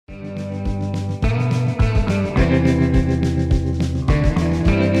Let's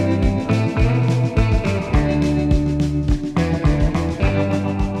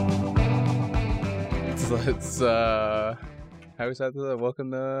how we start the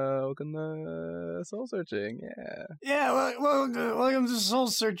welcome to Soul Searching. Welcome to Soul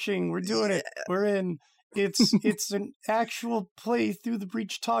Searching. We're doing it. We're in. It's an actual play through the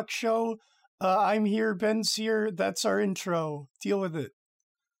Breach talk show. I'm here, Ben's here. That's our intro. Deal with it.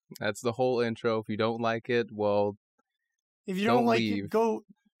 That's the whole intro. If you don't like it, well, if you don't like leave. it, go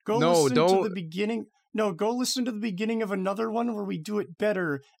listen to the beginning. No, go listen to the beginning of another one where we do it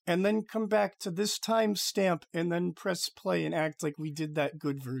better, and then come back to this timestamp and then press play and act like we did that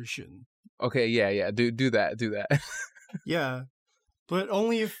good version. Okay, yeah. Do that. Yeah, but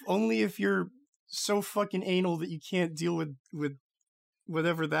only if you're so fucking anal that you can't deal with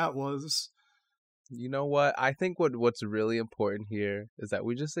whatever that was. You know what? I think what's really important here is that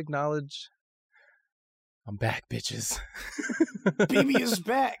we just acknowledge I'm back, bitches. Baby is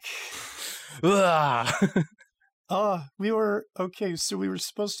back. We were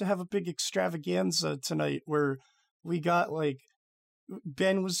supposed to have a big extravaganza tonight where we got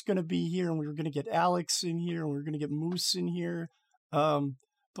Ben was gonna be here and we were gonna get Alex in here and we were gonna get Moose in here.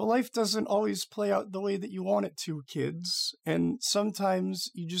 But life doesn't always play out the way that you want it to, kids. And sometimes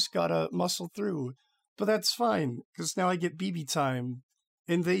you just gotta muscle through. But that's fine, because now I get BB time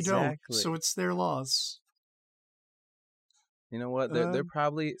and they don't, so it's their loss. You know what? They're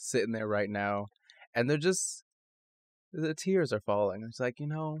probably sitting there right now, and the tears are falling. It's like, if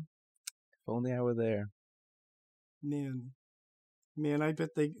only I were there. Man, I bet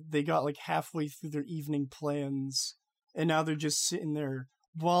they got halfway through their evening plans, and now they're just sitting there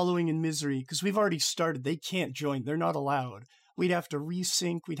wallowing in misery, because we've already started. They can't join. They're not allowed. We'd have to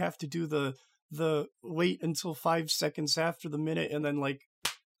resync. We'd have to do the wait until 5 seconds after the minute, and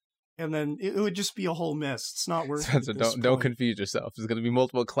then it would just be a whole mess. It's not worth it. Spencer, don't confuse yourself. There's going to be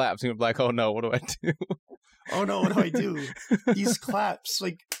multiple claps. You're like, oh no, what do I do? Oh no, what do I do? These claps,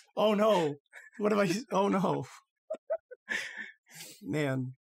 oh no, what do I? Oh no,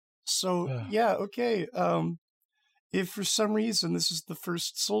 man. So yeah, okay. If for some reason this is the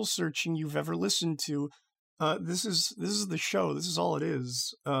first Soul Searching you've ever listened to, this is the show. This is all it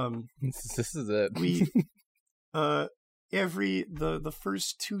is. This is it. We the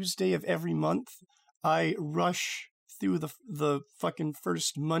first Tuesday of every month, I rush through the fucking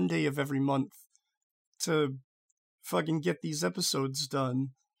first Monday of every month to fucking get these episodes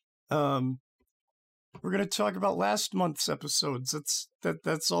done. We're gonna talk about last month's episodes.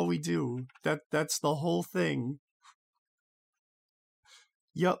 That's all we do. That's the whole thing.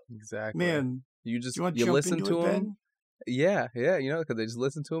 Yep. Exactly. Man, you you listen to them. Ben? Yeah, because they just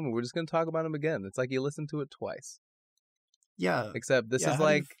listen to them, and we're just gonna talk about them again. It's like you listen to it twice. Yeah. Except this is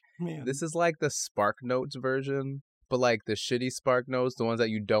like the Spark Notes version, but the shitty Spark Notes, the ones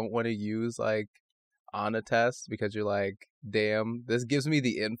that you don't want to use on a test because you're like, damn, this gives me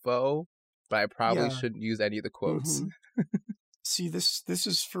the info, but I probably shouldn't use any of the quotes. Mm-hmm. See, this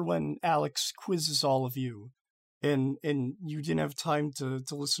is for when Alex quizzes all of you, and you didn't have time to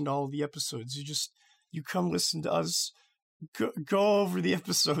listen to all of the episodes. You come listen to us go over the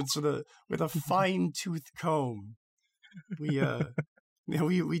episodes with a fine tooth comb. We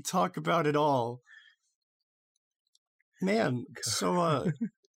talk about it all, man.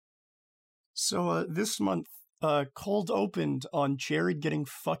 So this month, cold opened on Jared getting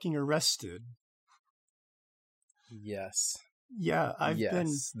fucking arrested. Yes. Yeah,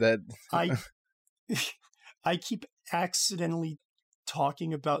 I keep accidentally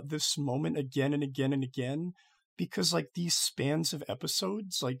talking about this moment again and again and again, because these spans of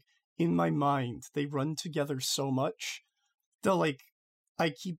episodes, in my mind, they run together so much. I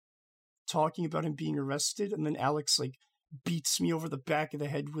keep talking about him being arrested, and then Alex beats me over the back of the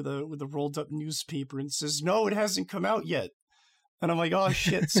head with a rolled up newspaper and says, "No, it hasn't come out yet." And I'm like, "Oh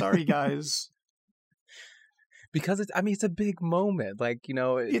shit, sorry guys." Because it's a big moment.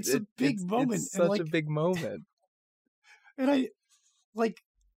 It's a big moment. It's such a big moment. And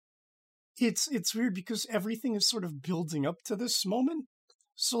it's weird because everything is sort of building up to this moment.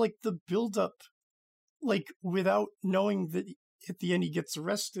 So the build up, without knowing that at the end he gets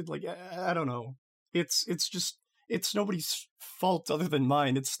arrested, I don't know. It's nobody's fault other than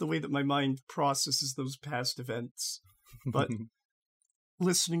mine. It's the way that my mind processes those past events. But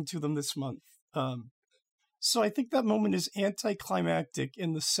listening to them this month. So I think that moment is anticlimactic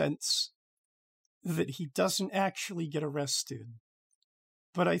in the sense that he doesn't actually get arrested.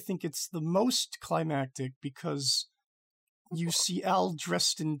 But I think it's the most climactic because you see Al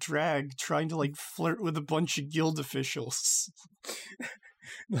dressed in drag trying to flirt with a bunch of guild officials.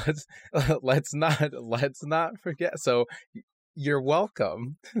 let's let's not forget. So you're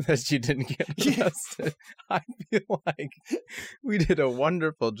welcome that you didn't get arrested. I feel like we did a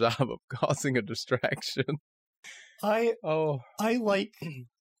wonderful job of causing a distraction. I like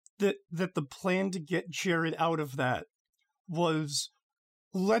that the plan to get Jared out of that was,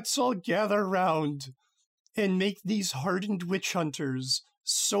 let's all gather around and make these hardened witch hunters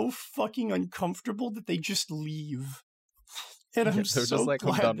so fucking uncomfortable that they just leave. And I'm so like,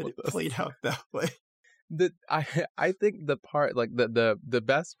 glad that it played out that way. I think the part, like the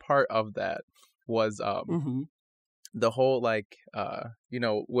best part of that was the whole, like, you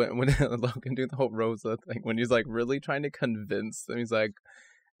know, when Logan do the whole Rosa thing, when he's like really trying to convince them, he's like,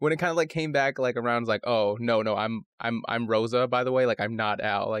 when it kind of like came back like around, like, oh no, I'm Rosa, by the way, like I'm not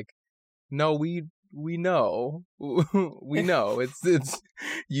Al. Like, no, we know, we know, it's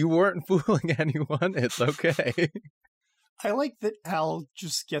you weren't fooling anyone. It's okay. I like that Al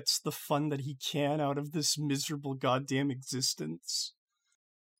just gets the fun that he can out of this miserable goddamn existence.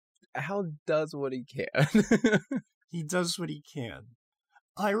 Al does what he can. He does what he can.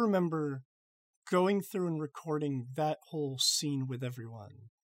 I remember going through and recording that whole scene with everyone.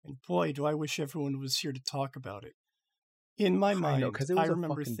 And boy, do I wish everyone was here to talk about it. In my mind, I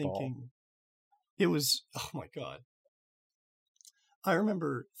remember thinking, it was, oh my God. I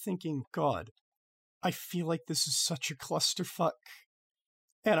remember thinking, God, I feel like this is such a clusterfuck.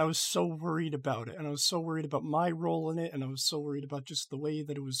 And I was so worried about it. And I was so worried about my role in it. And I was so worried about just the way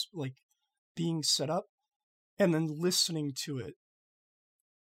that it was like being set up. And then listening to it,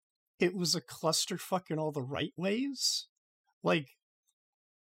 it was a clusterfuck in all the right ways. Like,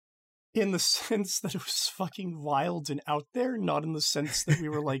 in the sense that it was fucking wild and out there, not in the sense that we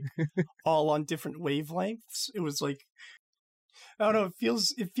were like all on different wavelengths. It was like, I don't know,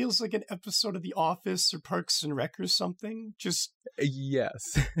 it feels like an episode of The Office or Parks and Rec or something. Just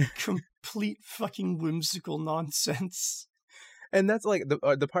yes. Complete fucking whimsical nonsense. And that's like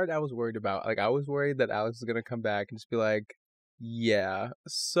the part I was worried about. Like, I was worried that Alex was gonna come back and just be like, yeah,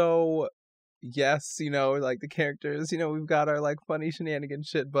 so yes, you know, like the characters, you know, we've got our like funny shenanigan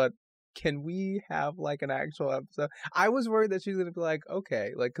shit, but can we have like an actual episode? I was worried that she was gonna be like,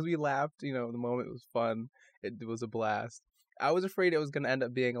 okay, like, because we laughed, you know, the moment was fun, it was a blast. I was afraid it was gonna end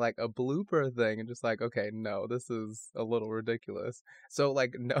up being like a blooper thing and just like, okay, no, this is a little ridiculous. So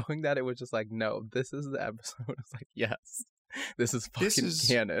like knowing that it was just like, no, this is the episode, it's like, yes, this is fucking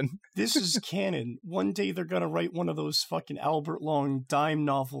canon. This is canon. One day they're gonna write one of those fucking Albert Long dime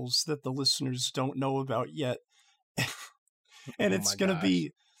novels that the listeners don't know about yet. And it's gonna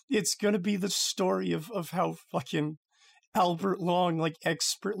be the story of how fucking Albert Long like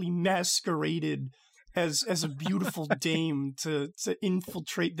expertly masqueraded as a beautiful dame to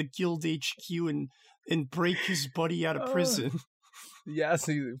infiltrate the Guild HQ and break his buddy out of prison. Yes,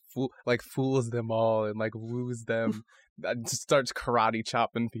 he fools them all and like woos them. Just starts karate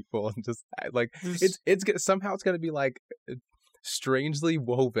chopping people and just like it's somehow it's gonna be like strangely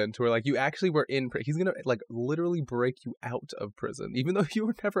woven to where like you actually were in he's gonna like literally break you out of prison even though you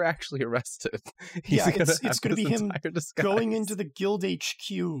were never actually arrested. It's gonna be him going into the Guild HQ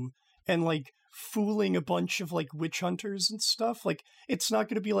and like fooling a bunch of like witch hunters and stuff. Like it's not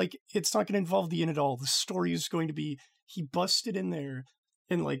gonna involve the Inn at all. The story is going to be he busted in there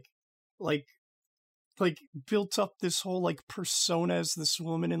and like built up this whole like persona as this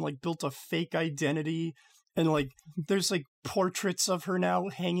woman and like built a fake identity, and like there's like portraits of her now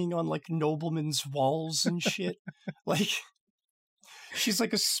hanging on like noblemen's walls and shit. Like she's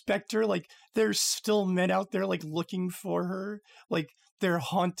like a specter. Like there's still men out there like looking for her. Like they're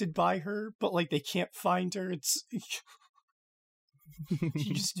haunted by her, but like they can't find her. It's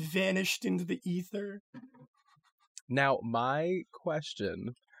she just vanished into the ether. Now my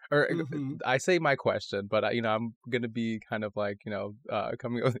question, or I say my question, but you know, I'm gonna be kind of like, you know,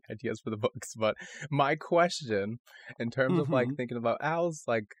 coming up with ideas for the books. But my question, in terms of like thinking about Al's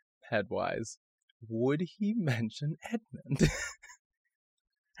like head wise, would he mention Edmund?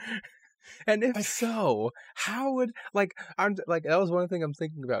 And if so, how would like I'm like that was one thing I'm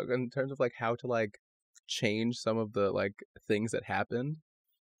thinking about in terms of like how to like change some of the like things that happened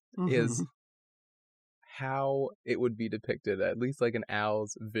is how it would be depicted, at least like in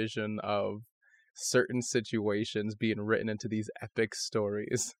Al's vision of certain situations being written into these epic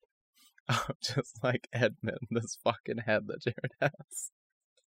stories of just like Edmund, this fucking head that Jared has.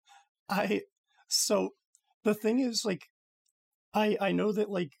 So the thing is, like, I know that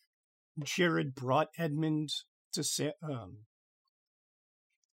like Jared brought Edmund to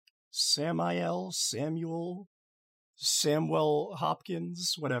Samuel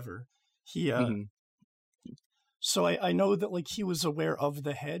Hopkins, whatever. He So I know that like he was aware of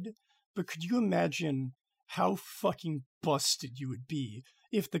the head, but could you imagine how fucking busted you would be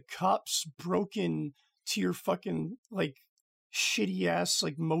if the cops broke in to your fucking like shitty ass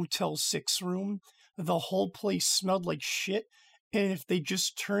like Motel 6 room, the whole place smelled like shit, and if they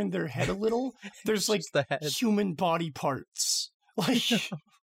just turned their head a little, there's like the head. human body parts. Like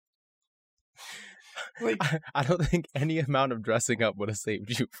I don't think any amount of dressing up would have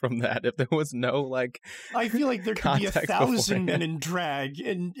saved you from that if there was no like. I feel like there could be 1,000 beforehand. men in drag,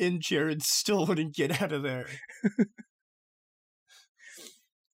 and Jared still wouldn't get out of there.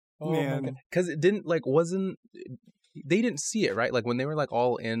 Oh man, because it didn't wasn't. They didn't see it, right? Like when they were like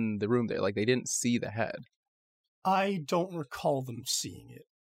all in the room there, like they didn't see the head. I don't recall them seeing it.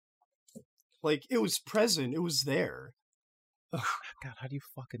 Like it was present, it was there. Ugh. God, how do you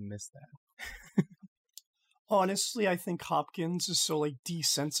fucking miss that? Honestly, I think Hopkins is so like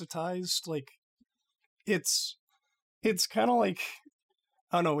desensitized. Like it's kind of like,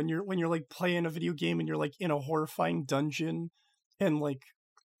 I don't know, when you're like playing a video game and you're like in a horrifying dungeon and like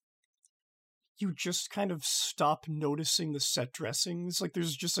you just kind of stop noticing the set dressings. Like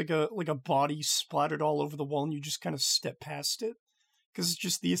there's just like a body splattered all over the wall and you just kind of step past it because it's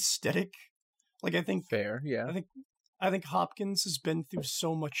just the aesthetic. Like I think fair, yeah. I think Hopkins has been through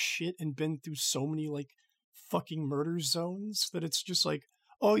so much shit and been through so many like fucking murder zones that it's just like,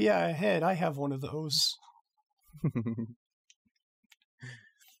 oh yeah, a head, I have one of those.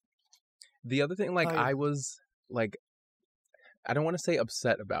 The other thing, like I was like, I don't want to say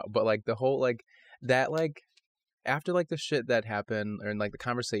upset about, but like the whole like that like after like the shit that happened or in like the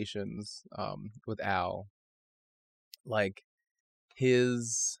conversations with Al, like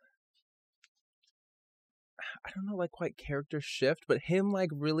his, I don't know, like quite character shift, but him like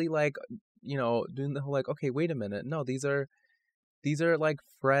really like, you know, doing the whole like, okay, wait a minute, no, these are like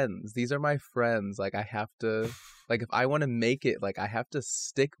friends, these are my friends, like I have to, like if I want to make it, like I have to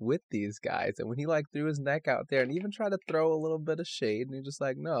stick with these guys. And when he like threw his neck out there and even tried to throw a little bit of shade, and he's just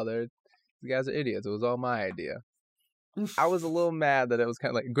like, no, these guys are idiots, it was all my idea. I was a little mad that it was kind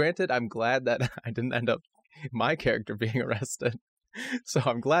of like, granted, I'm glad that I didn't end up my character being arrested, so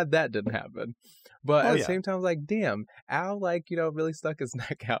I'm glad that didn't happen. But at the same time, I was like, damn, Al, like, you know, really stuck his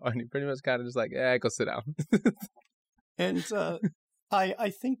neck out, and he pretty much kind of just like, go sit down. And I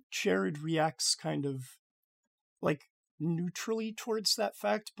think Jared reacts kind of like neutrally towards that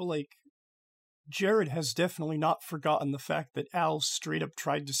fact, but like Jared has definitely not forgotten the fact that Al straight up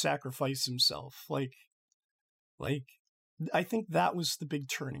tried to sacrifice himself. Like I think that was the big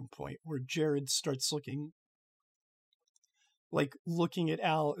turning point where Jared starts looking at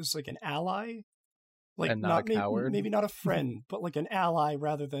Al as like an ally, like and not a coward. Maybe not a friend, but like an ally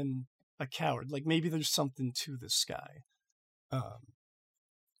rather than a coward. Like maybe there's something to this guy.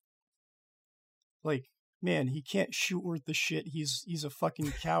 Like, man, he can't shoot worth the shit. He's a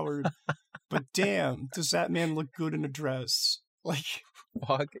fucking coward. But damn, does that man look good in a dress? Like,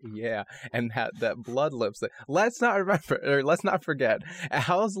 fuck yeah. And that blood lipstick. Let's not forget,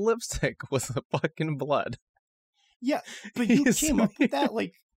 Al's lipstick was the fucking blood. Yeah, but you came up with that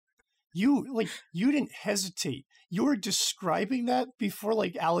you didn't hesitate. You were describing that before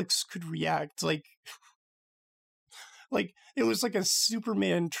like Alex could react. Like it was like a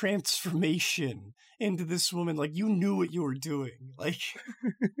Superman transformation into this woman. Like you knew what you were doing. Like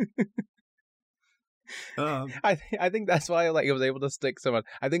I think that's why like it was able to stick so much.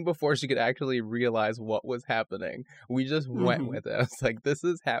 I think before she could actually realize what was happening, we just went with it. I was like, this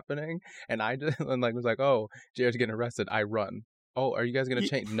is happening, and I just was like, oh, Jared's getting arrested. I run. Oh, are you guys gonna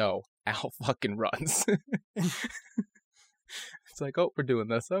change? No, Al fucking runs. It's like, oh, we're doing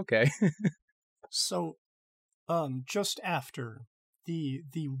this. Okay. So, just after the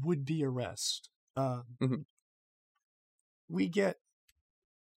would-be arrest, we get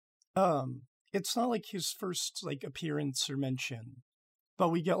it's not like his first like appearance or mention, but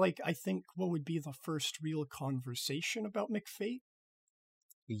we get like I think what would be the first real conversation about McFate.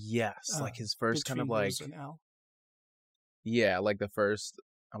 Yes, like his first kind of like yeah, like the first,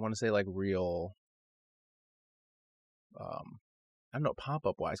 I want to say like real I don't know,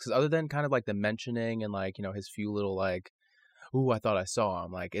 pop-up wise, because other than kind of like the mentioning and like, you know, his few little like, ooh, I thought I saw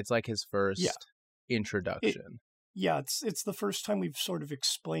him, like it's like his first introduction. It's the first time we've sort of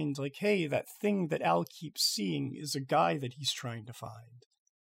explained like, hey, that thing that Al keeps seeing is a guy that he's trying to find.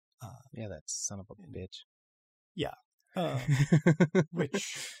 Yeah, that son of a bitch. Yeah.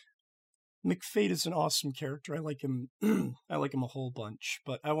 Which McFate is an awesome character. I like him. I like him a whole bunch.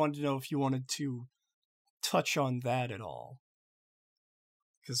 But I wanted to know if you wanted to touch on that at all.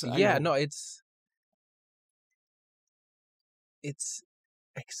 Yeah, no, it's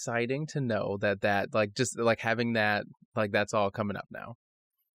exciting to know that like just like having that, like that's all coming up now,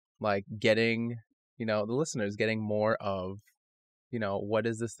 like getting, you know, the listeners getting more of, you know, what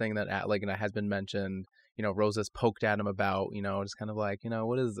is this thing that like, you know, has been mentioned, you know, Rosa's poked at him about, you know, just kind of like, you know,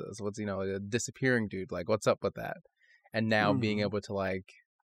 what is this, what's, you know, a disappearing dude, like what's up with that, and now being able to like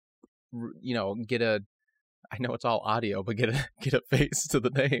you know, get a, I know it's all audio, but get a face to the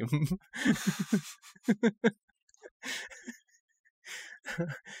name.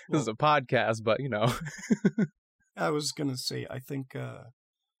 This is a podcast, but you know. I was gonna say, I think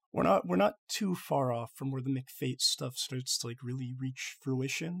we're not too far off from where the McFate stuff starts to like really reach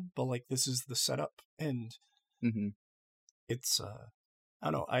fruition, but like this is the setup, and it's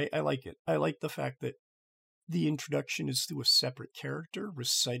I don't know, I like it. I like the fact that the introduction is through a separate character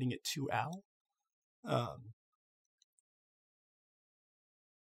reciting it to Al.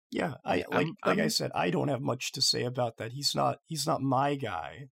 Yeah, I said, I don't have much to say about that. He's not my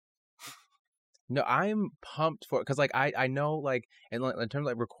guy. No, I'm pumped for it because like I know like in terms of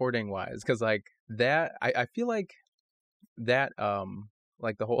like recording wise, because like that I feel like that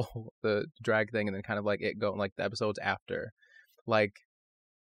like the whole the drag thing and then kind of like it going like the episodes after, like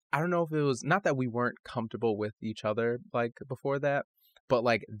I don't know if it was not that we weren't comfortable with each other like before that, but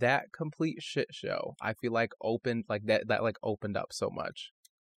like that complete shit show I feel like opened like that like opened up so much.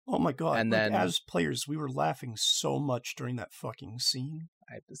 Oh my god! And like, then as players, we were laughing so much during that fucking scene.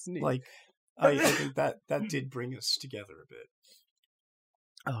 I have to sneeze. Like, I think that did bring us together a bit.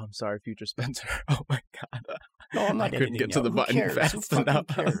 Oh, I'm sorry, future Spencer. Oh my god. No, I'm not. I couldn't get to the button fast enough.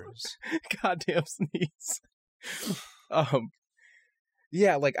 Goddamn sneeze.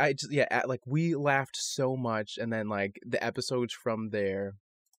 Yeah, like I just like we laughed so much, and then like the episodes from there.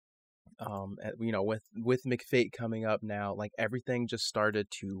 You know, with McFate coming up now, like everything just started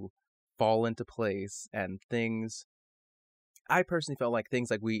to fall into place, and things. I personally felt like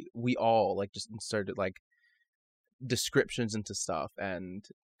things like we all like just started like descriptions into stuff and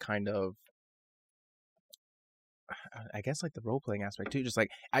kind of, I guess like the role playing aspect too. Just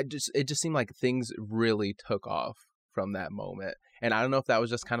like it just seemed like things really took off from that moment, and I don't know if that was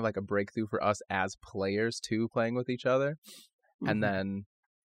just kind of like a breakthrough for us as players too, playing with each other, and then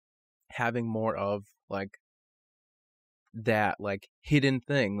having more of like that like hidden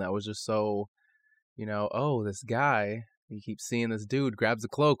thing that was just so, you know, oh, this guy, you keep seeing this dude grabs the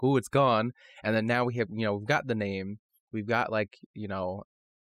cloak, ooh, it's gone, and then now we have, you know, we've got the name, we've got like, you know,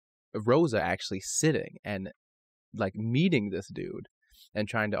 Rosa actually sitting and like meeting this dude and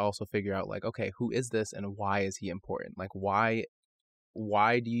trying to also figure out like, okay, who is this and why is he important, like why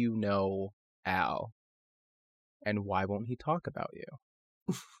do you know Al and why won't he talk about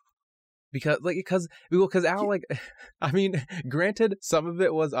you? Because Al, like, I mean, granted, some of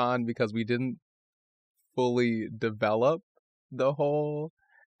it was on because we didn't fully develop the whole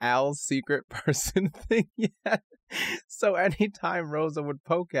Al's secret person thing yet. So anytime Rosa would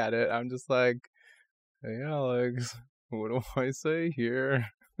poke at it, I'm just like, hey, Alex, what do I say here?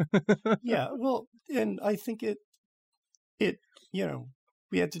 Yeah, well, and I think it, you know,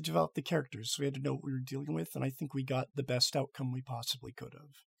 we had to develop the characters, so we had to know what we were dealing with, and I think we got the best outcome we possibly could have.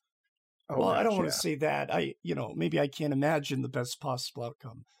 Oh, well, I don't want to say that. You know, maybe I can't imagine the best possible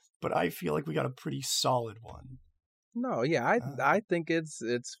outcome, but I feel like we got a pretty solid one. No, yeah, I think it's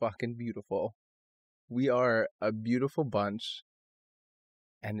fucking beautiful. We are a beautiful bunch,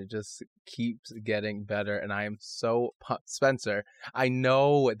 and it just keeps getting better. And I am so Spencer, I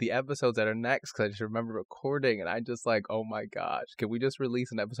know the episodes that are next because I just remember recording, and I just like, oh my gosh, can we just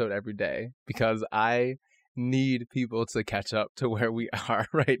release an episode every day? Because I need people to catch up to where we are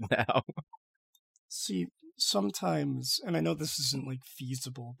right now. See, sometimes, and I know this isn't like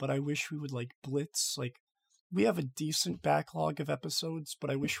feasible, but I wish we would like blitz. Like, we have a decent backlog of episodes, but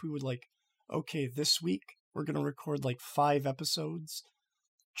I wish we would like, okay, this week we're gonna record like 5 episodes,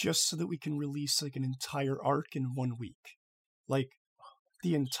 just so that we can release like an entire arc in 1 week, like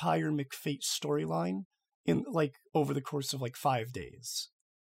the entire McFate storyline in like over the course of like 5 days.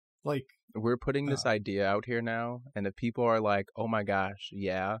 Like, we're putting this idea out here now, and if people are like, oh my gosh,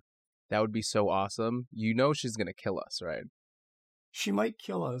 yeah, that would be so awesome, you know she's gonna kill us, right? She might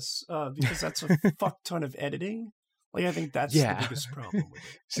kill us because that's a fuck ton of editing. Like, I think that's the biggest problem with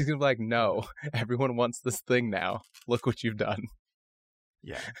it. She's gonna be like, no, everyone wants this thing now. Look what you've done.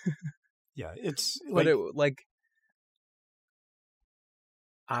 Yeah. Yeah, it's like... But it, like...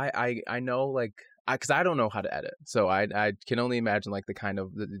 I know, like... Because I don't know how to edit, so I can only imagine like the kind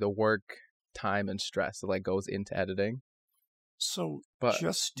of the work, time, and stress that like goes into editing. So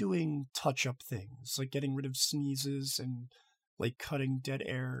just doing touch-up things, like getting rid of sneezes and like cutting dead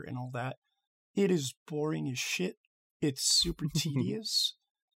air and all that, it is boring as shit. It's super tedious.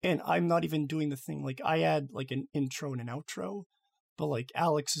 And I'm not even doing the thing, like, I add, like, an intro and an outro, but, like,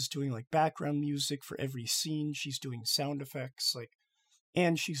 Alex is doing, like, background music for every scene. She's doing sound effects, like,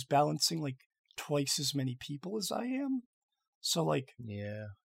 and she's balancing, like, twice as many people as I am. So, like, yeah,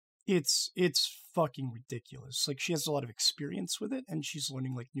 it's fucking ridiculous. Like, she has a lot of experience with it, and she's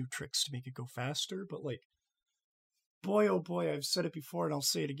learning, like, new tricks to make it go faster, but, like, boy, oh boy, I've said it before and I'll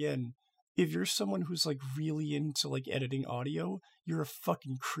say it again. If you're someone who's, like, really into, like, editing audio, you're a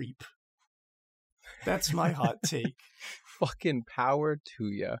fucking creep. That's my hot take. Fucking power to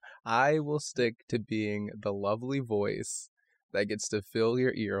ya. I will stick to being the lovely voice that gets to fill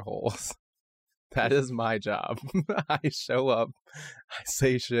your ear holes. That is my job. I show up, I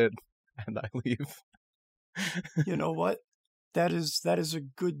say shit, and I leave. You know what? That is a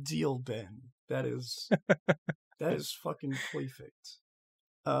good deal, Ben. That is fucking perfect.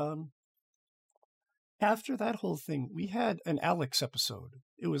 After that whole thing, we had an Alex episode.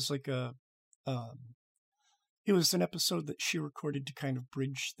 It was like it was an episode that she recorded to kind of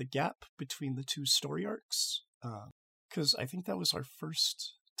bridge the gap between the two story arcs. Because I think that was our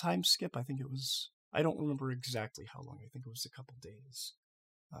first time skip. I think it was, I don't remember exactly how long. I think it was a couple days.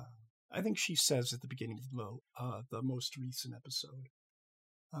 I think she says at the beginning of the most recent episode.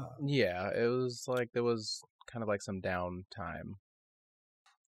 Yeah, it was like there was kind of like some downtime.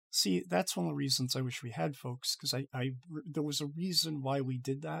 See, that's one of the reasons I wish we had, folks, because there was a reason why we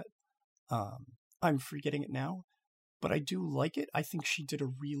did that. I'm forgetting it now, but I do like it. I think she did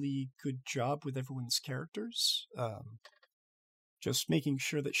a really good job with everyone's characters. Just making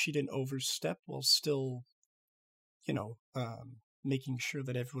sure that she didn't overstep while still, making sure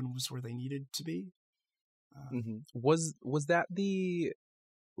that everyone was where they needed to be. Was that the?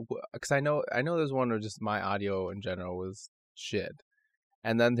 Because I know there's one where just my audio in general was shit,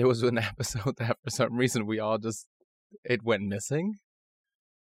 and then there was an episode that for some reason we all just it went missing.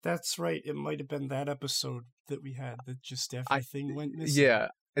 That's right. It might have been that episode that we had that just everything went missing. Yeah,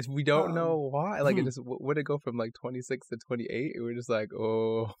 we don't know why. Like, it just would it go from like 26 to 28? We were just like,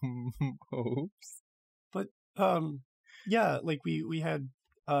 oh, oops. But yeah, like we had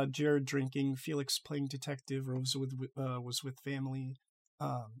Jared drinking, Felix playing detective, Rosa was with family.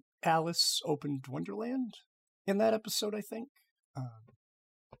 Alice opened Wonderland in that episode, I think.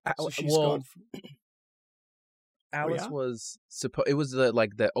 So she's gone. Alice was it was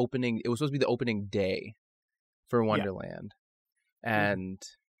the opening. It was supposed to be the opening day for Wonderland, and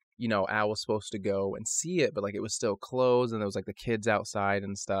Al was supposed to go and see it, but like it was still closed, and there was like the kids outside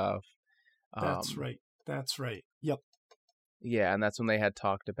and stuff. That's right. That's right. Yep. Yeah, and that's when they had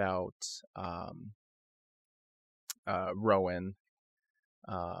talked about Rowan,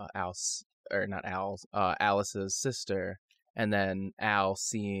 Alice's sister, and then Al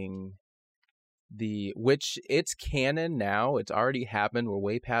seeing which it's canon now. It's already happened. We're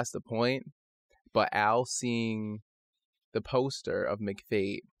way past the point. But Al seeing the poster of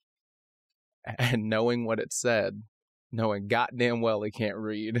McFate and knowing what it said, knowing goddamn well he can't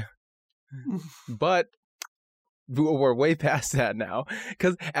read. But we're way past that now.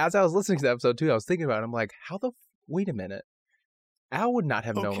 Because as I was listening to the episode too, I was thinking about it. I'm like, wait a minute. Al would not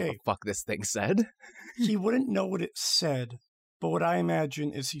have known what the fuck this thing said. He wouldn't know what it said. But what I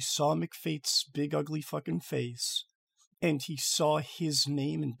imagine is he saw McFate's big, ugly fucking face, and he saw his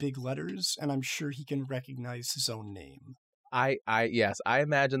name in big letters, and I'm sure he can recognize his own name. Yes, I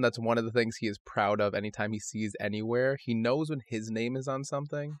imagine that's one of the things he is proud of anytime he sees anywhere. He knows when his name is on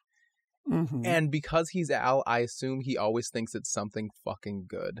something. Mm-hmm. And because he's Al, I assume he always thinks it's something fucking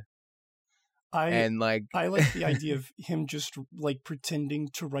good. I like the idea of him just like pretending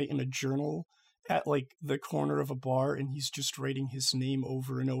to write in a journal at like the corner of a bar, and he's just writing his name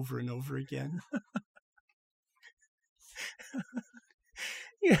over and over and over again.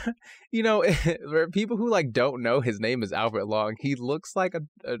 Yeah, for people who like don't know his name is Albert Long, he looks like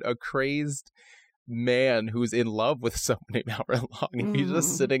a crazed man who's in love with someone named Albert Long, and he's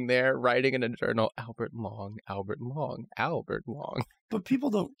just sitting there writing in a journal, Albert Long, Albert Long, Albert Long. But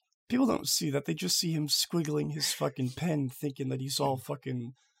people don't see that. They just see him squiggling his fucking pen, thinking that he's all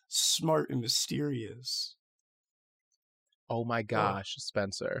fucking smart and mysterious. Oh my gosh,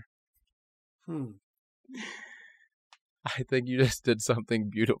 Spencer. I think you just did something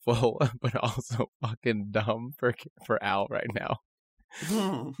beautiful, but also fucking dumb for Al right now.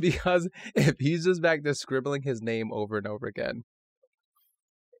 Because if he's just back there scribbling his name over and over again,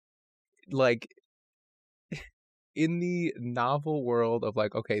 like in the novel world of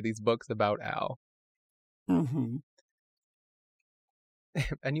like, okay, these books about Al,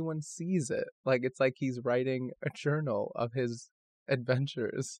 if anyone sees it, like it's like he's writing a journal of his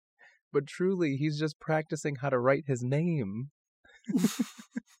adventures, but truly he's just practicing how to write his name.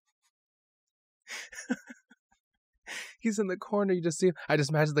 He's in the corner. You just see him. I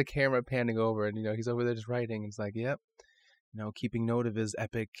just imagine the camera panning over, and he's over there just writing. It's like, yep, keeping note of his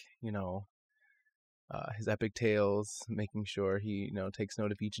epic, his epic tales, making sure he, takes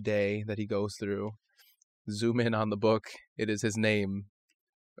note of each day that he goes through. Zoom in on the book. It is his name,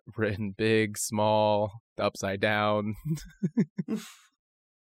 written big, small, upside down.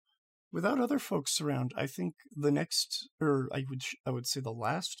 Without other folks around, I think the next, or I would say the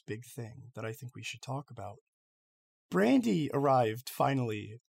last big thing that I think we should talk about. Brandy arrived,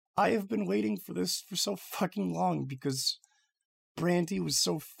 finally. I have been waiting for this for so fucking long because Brandy was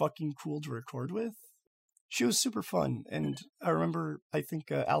so fucking cool to record with. She was super fun, and I remember, I think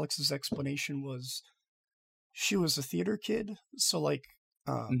Alex's explanation was she was a theater kid, so like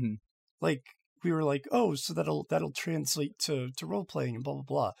we were like, oh, so that'll translate to role-playing and blah, blah,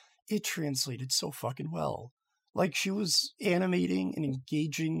 blah. It translated so fucking well. Like, she was animating and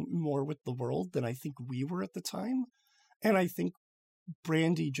engaging more with the world than I think we were at the time. And I think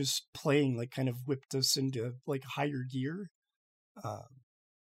Brandy just playing, like, kind of whipped us into, like, higher gear.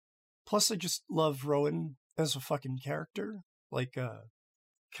 Plus, I just love Rowan as a fucking character. Like,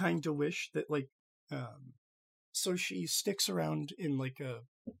 kind of wish that, like, so she sticks around in, like,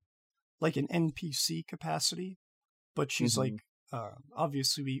 an NPC capacity, but she's, like,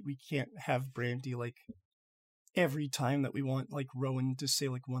 obviously we can't have Brandy, like, every time that we want, like, Rowan to say,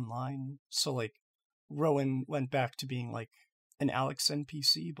 like, one line. So, like, Rowan went back to being, like, an Alex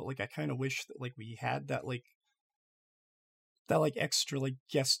NPC, but, like, I kind of wish that, like, we had that, like, extra, like,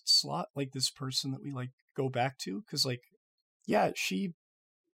 guest slot, like, this person that we, like, go back to, because, like, yeah, she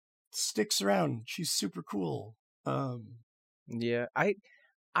sticks around. She's super cool. Yeah, I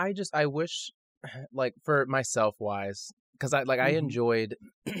wish, like, for myself wise, because I enjoyed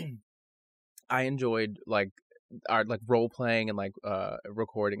like our, like, role playing and, like,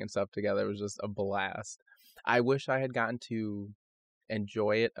 recording and stuff together. It was just a blast. I wish I had gotten to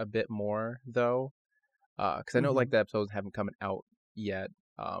enjoy it a bit more though, because I know like the episodes haven't come out yet,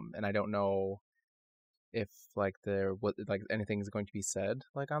 and I don't know if like anything is going to be said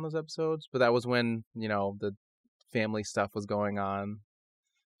like on those episodes. But that was when the family stuff was going on.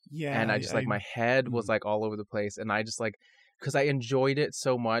 Yeah, and I just my head was like all over the place, and I just like, because I enjoyed it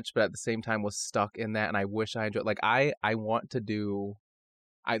so much, but at the same time was stuck in that, and I wish I enjoyed, like, I want to do,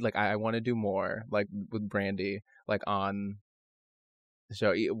 I want to do more, like, with Brandy, like, on the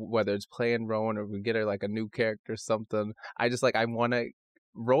show, whether it's playing Rowan or we get her, like, a new character or something. I just, like, I want to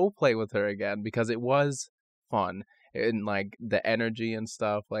role play with her again, because it was fun, and, like, the energy and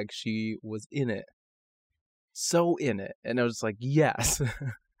stuff, like, she was in it. So in it. And I was just like, yes.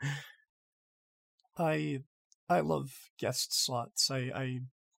 I love guest slots. I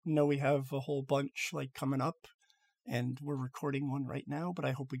know we have a whole bunch, like, coming up, and we're recording one right now, but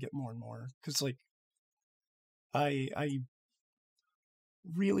I hope we get more and more, because, like, I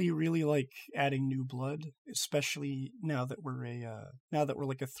really, really like adding new blood, especially now that we're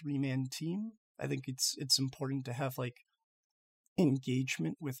like a 3-man team. I think it's important to have, like,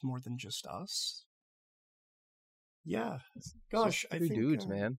 engagement with more than just us. Yeah, gosh, I think dudes,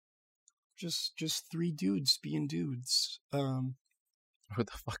 man. Just 3 dudes being dudes. With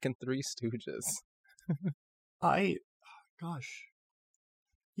the fucking 3 Stooges.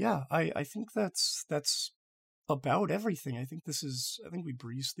 Yeah, I think that's about everything. I think we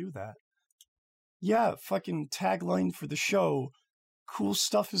breezed through that. Yeah, fucking tagline for the show. Cool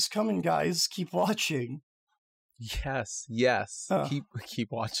stuff is coming, guys. Keep watching. Yes.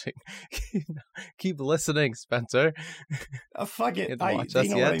 Keep watching. Keep listening, Spencer. Fuck it. They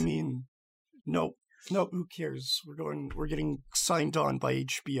know what I mean. Nope, who cares? We're getting signed on by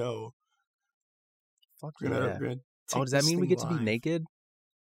HBO. Fuck yeah. Does that mean we get to be naked?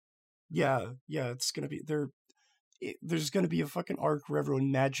 Yeah, it's gonna be there's gonna be a fucking arc where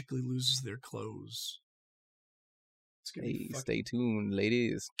everyone magically loses their clothes. It's gonna be stay tuned,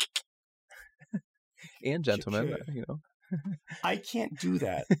 ladies. And gentlemen, I can't do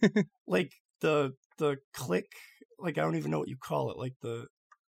that. Like the click, like, I don't even know what you call it, like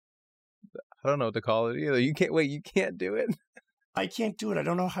I don't know what to call it either. You can't do it? I can't do it. I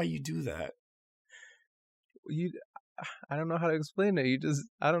don't know how you do that. I don't know how to explain it. You just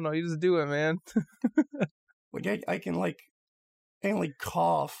do it, man. Like, I can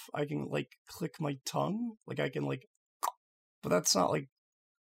cough. I can, like, click my tongue. Like, I can, like, but that's not like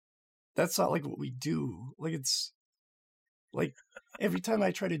what we do. Like, it's like every time I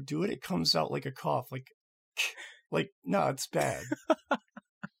try to do it, it comes out like a cough. Like, no, it's bad.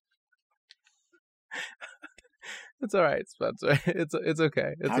 It's all right, Spencer. It's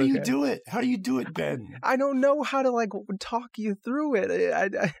okay. It's How do you do it? How do you do it, Ben? I don't know how to like talk you through it. I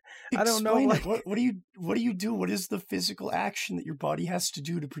don't know. Explain it. What do you do? What is the physical action that your body has to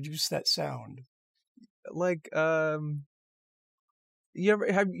do to produce that sound? Like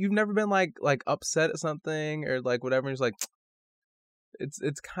you've never been like upset at something or like whatever, and it's like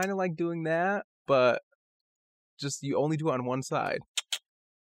it's kind of like doing that, but just you only do it on one side.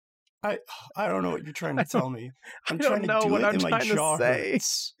 I don't know what you're trying to tell me. I'm trying to do what I'm trying to say.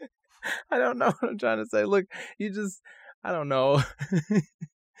 Hurts. I don't know what I'm trying to say. Look, you just I don't know.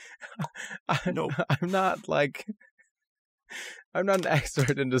 Nope. I'm not an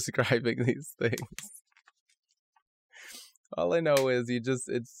expert in describing these things. All I know is you just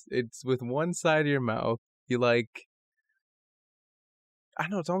it's with one side of your mouth. You like I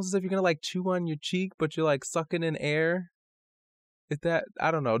don't know, it's almost as if you're gonna like chew on your cheek, but you're like sucking in air. Is that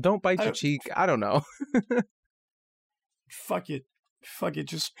I don't know. Don't bite your cheek. I don't know. Fuck it.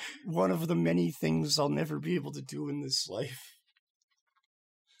 Just one of the many things I'll never be able to do in this life.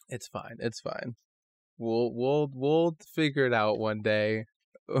 It's fine. We'll figure it out one day.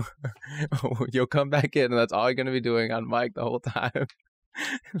 You'll come back in, and that's all you're gonna be doing on mic the whole time.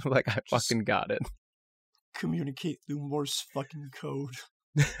 Like I fucking got it. Communicate through Morse fucking code.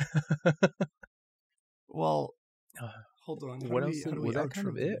 Well, hold on. What else? Was that kind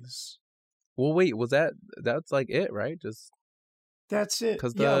of it? Well, wait. Was that's like it, right? Just that's it.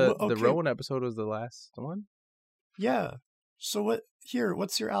 Because the Rowan episode was the last one. Yeah. So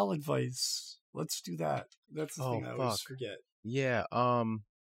what's your Al advice? Let's do that. That's the thing I always forget. Yeah.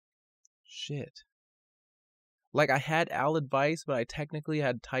 Shit. Like I had Al advice, but I technically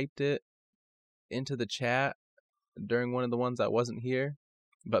had typed it into the chat during one of the ones that wasn't here.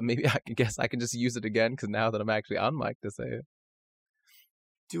 But maybe I can just use it again because now that I'm actually on mic to say it.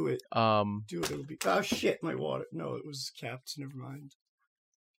 Do it. Do it. It'll be. Oh shit! My water. No, it was capped. Never mind.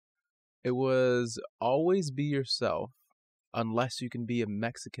 It was always be yourself, unless you can be a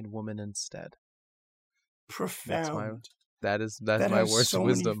Mexican woman instead. Profound. That's my worst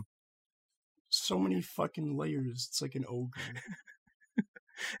wisdom. So many fucking layers. It's like an ogre.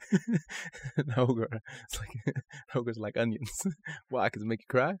 An ogre. It's like ogres like onions. Why? Because it make you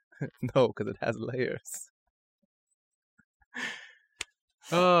cry? No, because it has layers.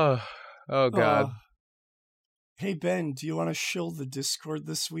 Oh God. Hey Ben, do you want to shill the Discord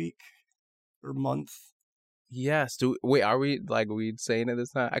this week or month? Yes. Wait, are we saying it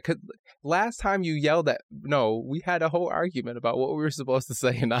this time? Last time you yelled at. No, we had a whole argument about what we were supposed to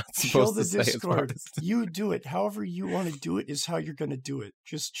say and not supposed to say. Shill the Discord. You do it. However you want to do it is how you're going to do it.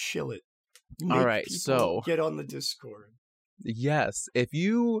 Just shill it. All right, so get on the Discord. Yes, if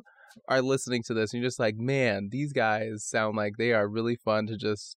you are listening to this and you're just like, man, these guys sound like they are really fun to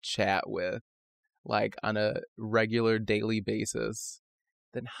just chat with, like on a regular daily basis,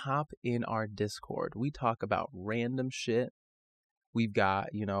 then hop in our Discord. We talk about random shit. We've got,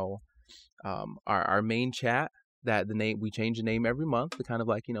 our main chat that we change the name every month to kind of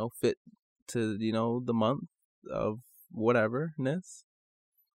like, fit to, the month of whateverness.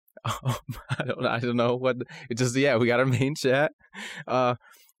 I don't know what it just. Yeah, we got our main chat.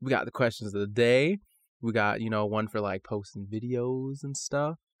 We got the questions of the day. We got, one for like posting videos and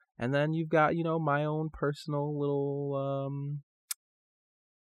stuff. And then you've got, my own personal little,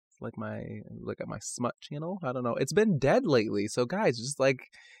 like at my smut channel. I don't know. It's been dead lately. So guys, just like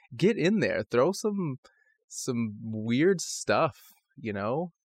get in there, throw some weird stuff,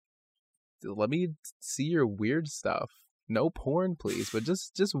 Let me see your weird stuff. No porn, please, but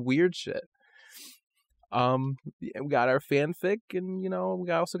just weird shit. We got our fanfic, and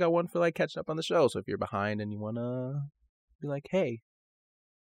we also got one for like catching up on the show. So if you're behind and you wanna be like, hey,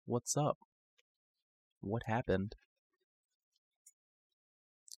 what's up? What happened?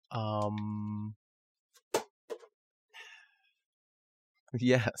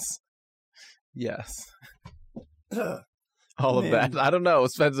 Yes. All of that. I don't know,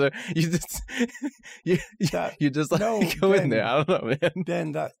 Spencer. You just you just like go Ben, in there. I don't know, man.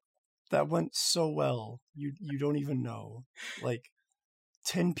 Ben, that went so well. You don't even know. Like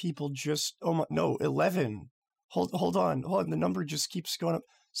 10 people just 11. Hold on. The number just keeps going up.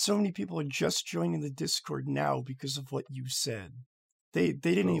 So many people are just joining the Discord now because of what you said. They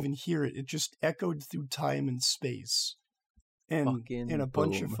didn't even hear it. It just echoed through time and space. And a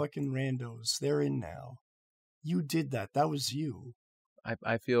bunch of fucking randos. They're in now. You did that. That was you.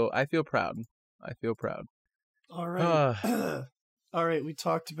 I feel proud. I feel proud. All right. All right. We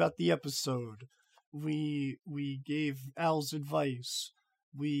talked about the episode. We gave Al's advice.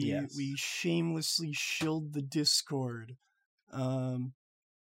 We shamelessly shilled the Discord.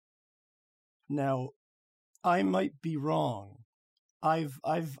 Now, I might be wrong. I've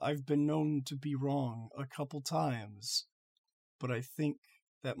been known to be wrong a couple times, but I think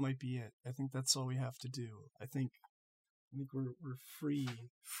that might be it. I think that's all we have to do. I think we're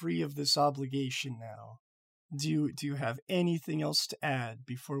free of this obligation now. Do you have anything else to add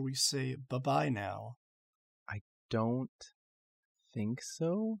before we say bye-bye now? I don't think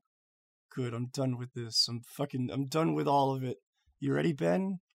so. Good, I'm done with this. I'm done with all of it. You ready,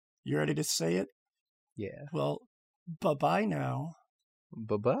 Ben? You ready to say it? Yeah. Well, bye-bye now.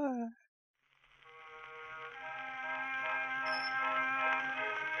 Bye-bye.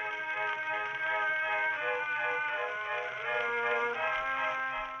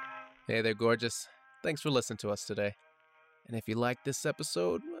 Hey there, gorgeous. Thanks for listening to us today. And if you liked this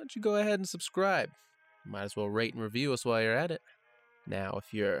episode, why don't you go ahead and subscribe? Might as well rate and review us while you're at it. Now,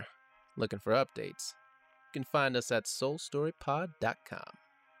 if you're looking for updates, you can find us at soulstorypod.com.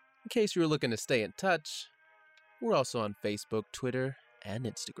 In case you were looking to stay in touch, we're also on Facebook, Twitter, and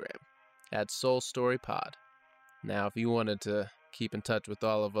Instagram at soulstorypod. Now, if you wanted to keep in touch with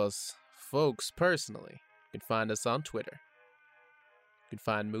all of us folks personally, you can find us on Twitter. You can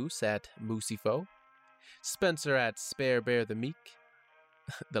find Moose at Mooseyfo, Spencer at Spare Bear the Meek,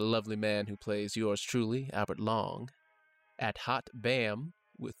 the lovely man who plays yours truly, Albert Long, at Hot Bam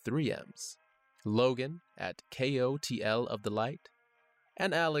with 3 M's, Logan at KOTL of the Light,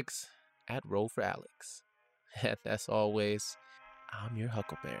 and Alex at Roll for Alex. And as always, I'm your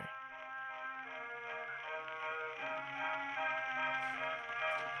Huckleberry.